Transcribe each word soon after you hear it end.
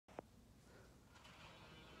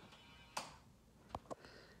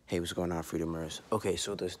Hey, what's going on, Freedomers? Okay,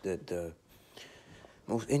 so the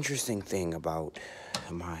most interesting thing about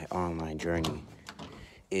my online journey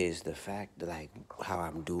is the fact that like how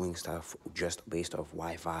I'm doing stuff just based off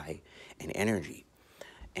Wi-Fi and energy.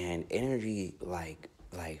 And energy, like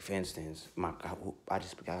for instance, I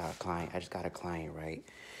just got a client. I just got a client, right,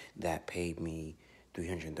 that paid me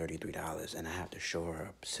 $333, and I have to show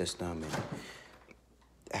her a system, and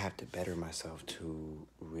I have to better myself to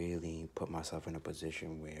really put myself in a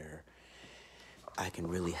position where I can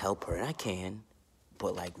really help her, and I can,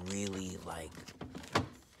 but like really like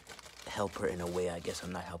help her in a way I guess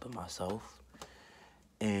I'm not helping myself.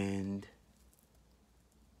 And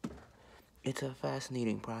it's a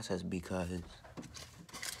fascinating process because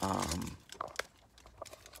um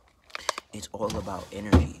it's all about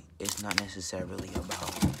energy. It's not necessarily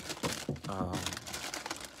about um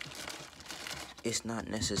it's not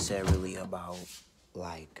necessarily about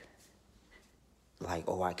like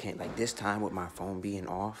oh, I can't, like this time with my phone being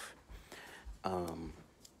off, um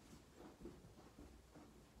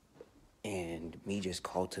and me just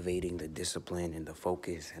cultivating the discipline and the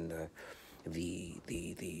focus and the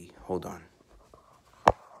hold on.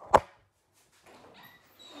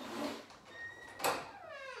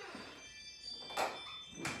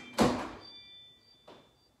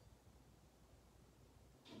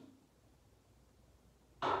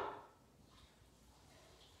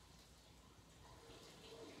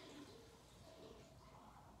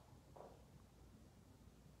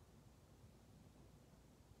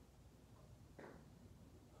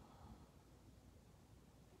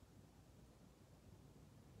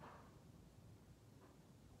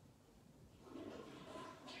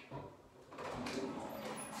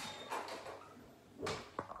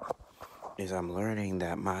 Is I'm learning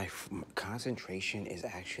that my concentration is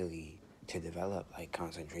actually, to develop like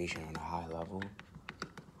concentration on a high level,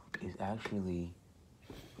 is actually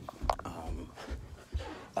um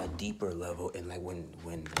a deeper level. And like when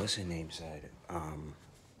what's her name said,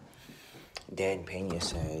 Dan Pena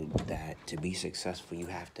said that to be successful you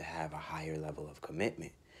have to have a higher level of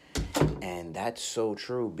commitment. And that's so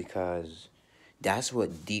true, because that's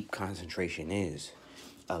what deep concentration is,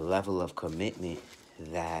 a level of commitment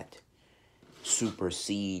that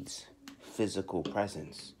supersedes physical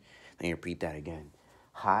presence. Let me repeat that again.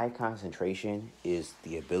 High concentration is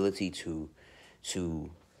the ability to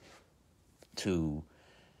to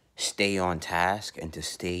stay on task and to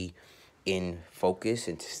stay in focus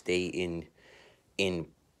and to stay in in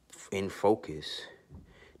focus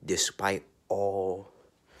despite all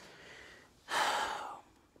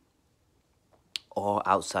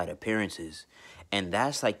outside appearances. And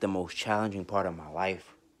that's like the most challenging part of my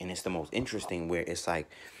life, and it's the most interesting, where it's like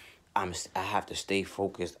I have to stay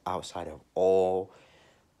focused outside of all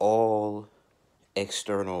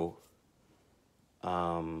external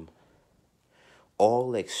um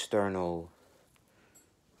all external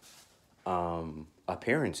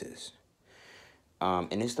appearances.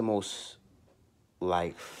 And it's the most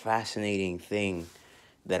like fascinating thing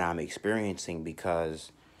that I'm experiencing,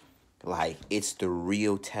 because like it's the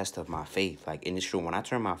real test of my faith. Like, and it's true, when I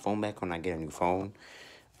turn my phone back on, I get a new phone,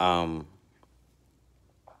 um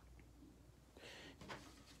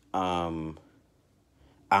um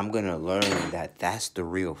I'm gonna learn that that's the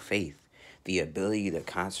real faith, the ability to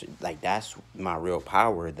like that's my real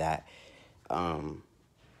power. That um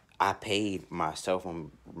I paid my cell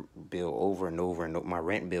phone bill over and over, and my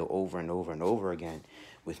rent bill over and over and over again,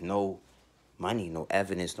 with no money, no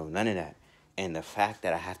evidence, no none of that. And the fact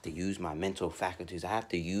that I have to use my mental faculties, I have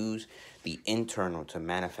to use the internal to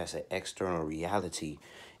manifest an external reality,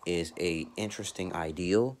 is a interesting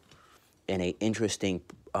ideal and a interesting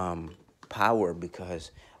power,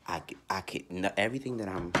 because I can, everything that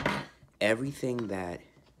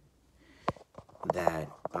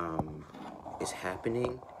is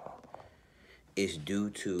happening is due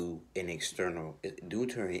to an external, due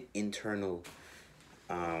to an internal,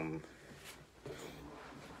 um,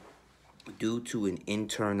 due to an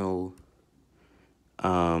internal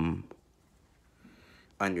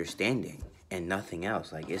understanding, and nothing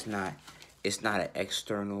else. Like it's not an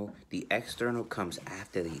external. The external comes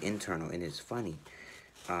after the internal, and it's funny.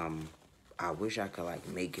 Um, I wish I could like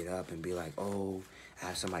make it up and be like, oh, I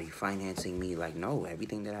have somebody financing me. Like, no,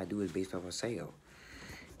 everything that I do is based off a sale.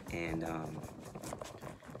 And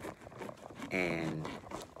and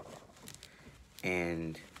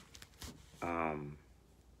and um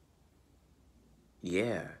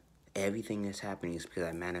yeah, everything that's happening is because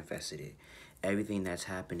I manifested it. Everything that's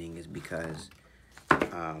happening is because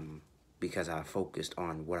I focused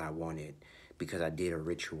on what I wanted, because I did a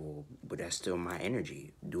ritual. But that's still my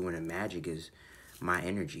energy. Doing a magic is my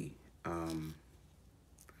energy.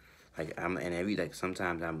 Like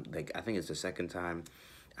sometimes I'm like, I think it's the second time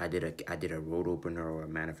I did a road opener or a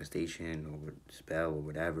manifestation or spell or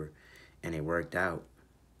whatever, and it worked out.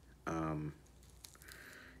 Um,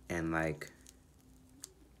 and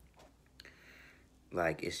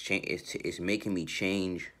it's making me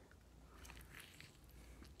change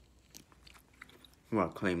who I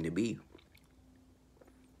claim to be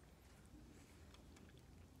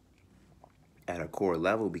at a core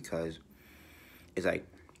level, because it's like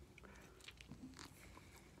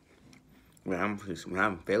when I'm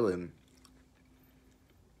failing,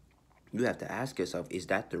 you have to ask yourself, is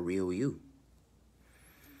that the real you?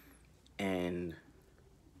 And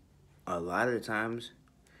a lot of the times,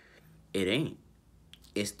 it ain't.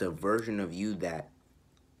 It's the version of you that,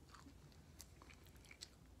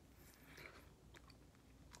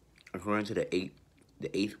 according to the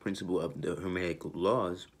eighth principle of the Hermetic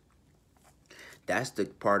laws, that's the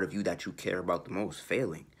part of you that you care about the most,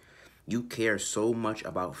 failing. You care so much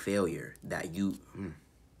about failure that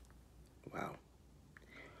wow.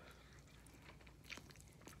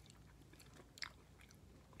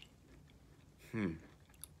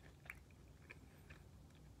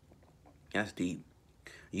 That's deep.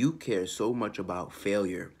 You care so much about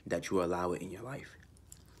failure that you allow it in your life.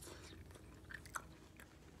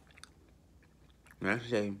 When I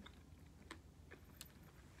say,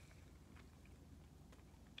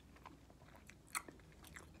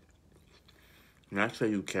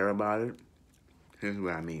 you care about it, here's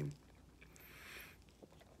what I mean.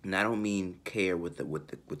 And I don't mean care with the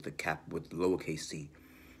lowercase c.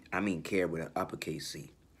 I mean care with an uppercase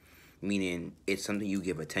C. Meaning it's something you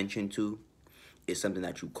give attention to. It's something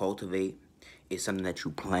that you cultivate. It's something that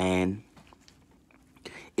you plan.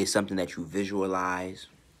 It's something that you visualize.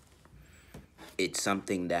 It's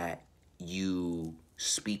something that you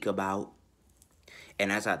speak about.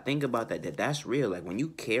 And as I think about that's real. Like when you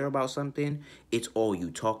care about something, it's all you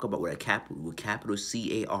talk about with capital CARE.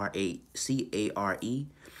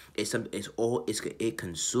 It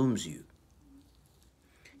consumes you.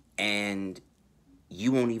 And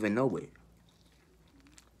you won't even know it.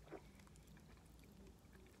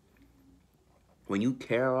 When you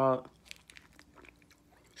care about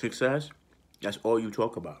success, that's all you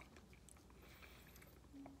talk about.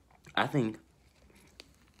 I think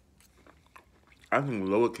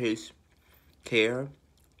lowercase care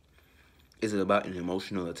is about an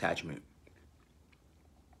emotional attachment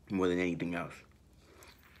more than anything else.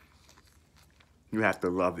 You have to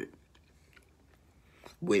love it.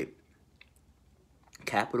 With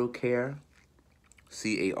capital care,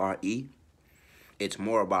 CARE, it's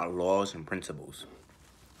more about laws and principles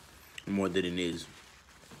more than it is.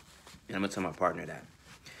 And I'm gonna tell my partner that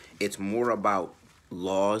it's more about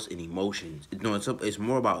laws and emotions. No, it's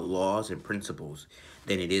more about laws and principles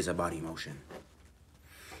than it is about emotion.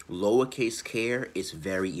 Lowercase care is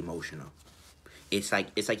very emotional. It's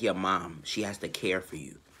like your mom. She has to care for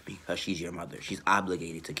you because she's your mother. She's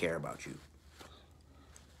obligated to care about you.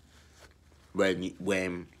 When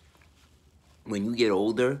you get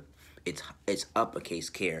older, it's uppercase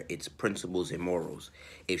care. It's principles and morals.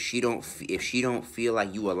 If she don't feel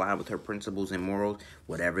like you align with her principles and morals,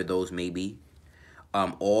 whatever those may be,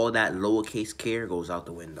 all that lowercase care goes out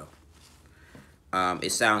the window.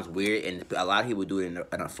 It sounds weird, and a lot of people do it in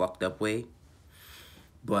a fucked up way,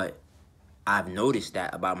 but I've noticed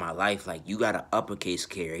that about my life. Like, you gotta uppercase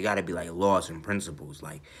care. It gotta be like laws and principles.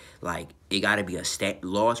 Like it gotta be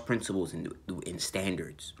laws, principles, and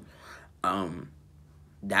standards.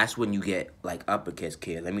 That's when you get like uppercase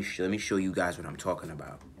care. Let me show you guys what I'm talking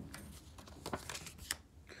about.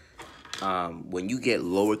 When you get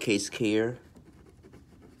lowercase care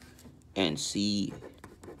and see.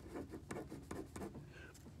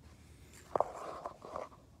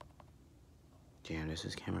 Damn, does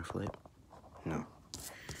this camera flip? No.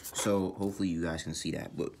 So hopefully you guys can see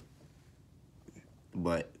that.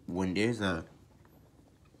 But when there's a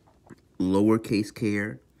lowercase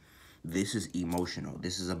care, this is emotional.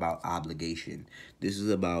 This is about obligation. This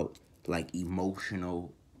is about like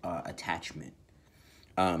emotional attachment.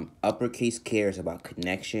 Uppercase care is about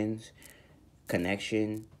connection,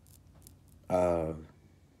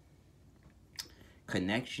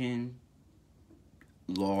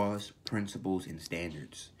 laws, principles, and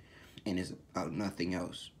standards, and it's about nothing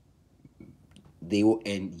else. You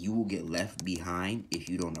will get left behind if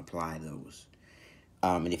you don't apply those,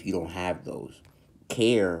 and if you don't have those.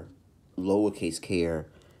 Care, lowercase care,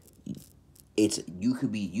 you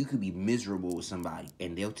could be miserable with somebody,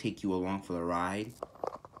 and they'll take you along for the ride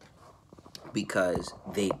because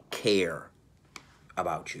they care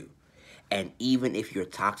about you. And even if you're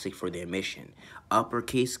toxic for their mission,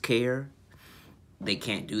 uppercase care, they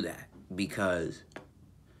can't do that. because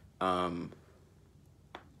um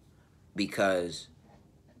because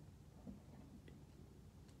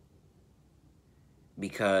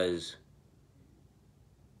because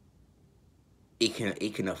it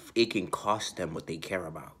can cost them what they care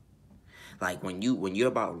about. Like when you're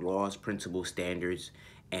about laws, principles, standards,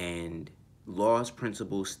 and laws,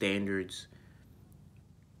 principles, standards,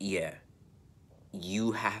 yeah,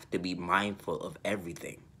 you have to be mindful of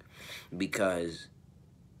everything because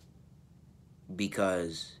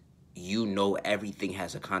because you know everything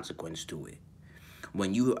has a consequence to it.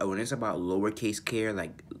 When it's about lowercase care,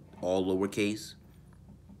 like all lowercase,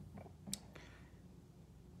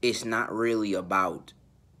 it's not really about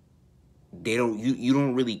you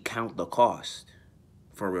don't really count the cost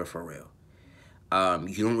for real, for real.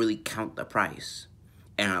 You don't really count the price.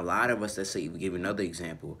 And a lot of us, let's say, we give another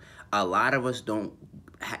example, a lot of us don't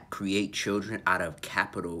create children out of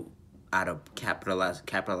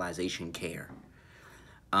capitalization care.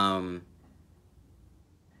 Um,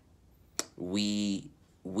 we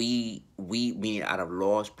mean out of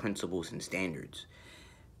laws, principles, and standards.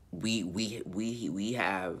 We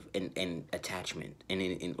have an attachment, and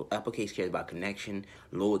in uppercase cares about connection,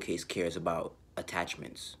 lowercase cares about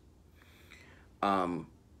attachments. Um,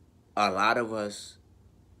 a lot of us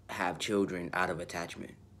have children out of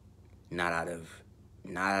attachment, not out of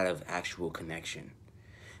actual connection.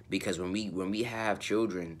 Because when we have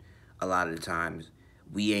children, a lot of the times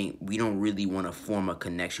we don't really want to form a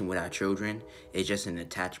connection with our children. It's just an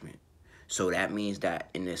attachment. So that means that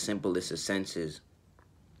in the simplest of senses,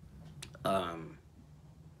 um,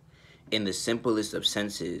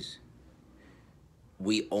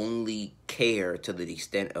 we only care to the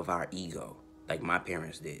extent of our ego, like my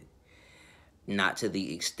parents did, not to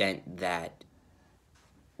the extent that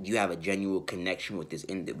you have a genuine connection with this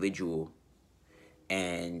individual,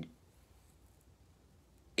 and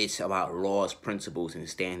it's about laws, principles, and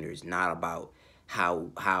standards, not about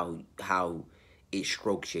how it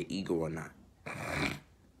strokes your ego or not.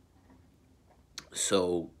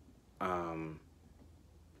 So, and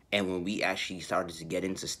when we actually started to get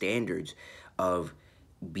into standards of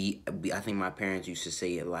I think my parents used to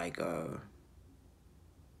say it like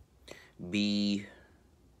be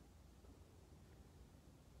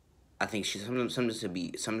I think she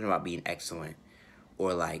something about being excellent,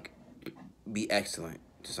 or like be excellent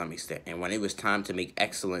to some extent. And when it was time to make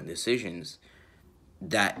excellent decisions,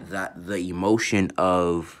 that the emotions,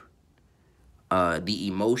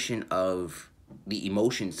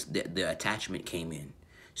 the attachment came in.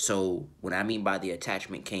 So what I mean by the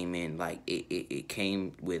attachment came in, like it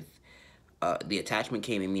came with the attachment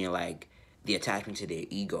came in, meaning like the attachment to their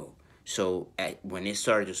ego. So when it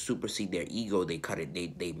started to supersede their ego, they cut it.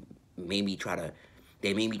 They made me try to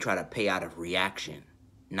pay out of reaction,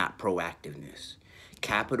 not proactiveness.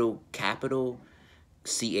 Capital CARE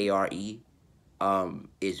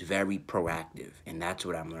is very proactive, and that's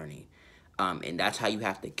what I'm learning. And that's how you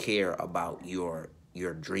have to care about your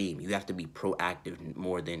dream. You have to be proactive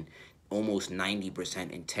more than almost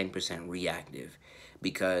 90% and 10% reactive,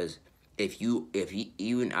 because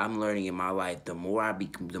even I'm learning in my life, the more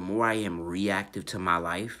I am reactive to my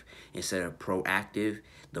life instead of proactive,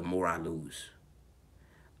 the more I lose.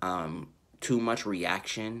 Too much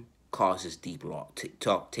reaction causes deep loss.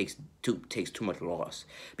 Takes too much loss,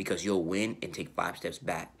 because you'll win and take 5 steps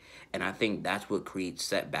back, and I think that's what creates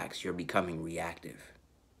setbacks. You're becoming reactive.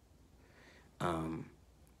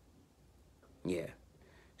 Yeah.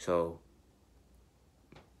 So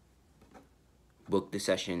book the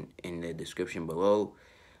session in the description below,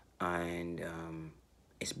 and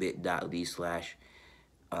it's bit.ly slash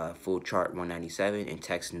full chart 197, and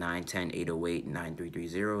text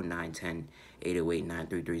 910-808-9330,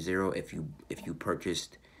 910-808-9330 if you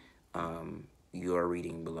purchased your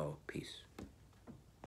reading below. Peace.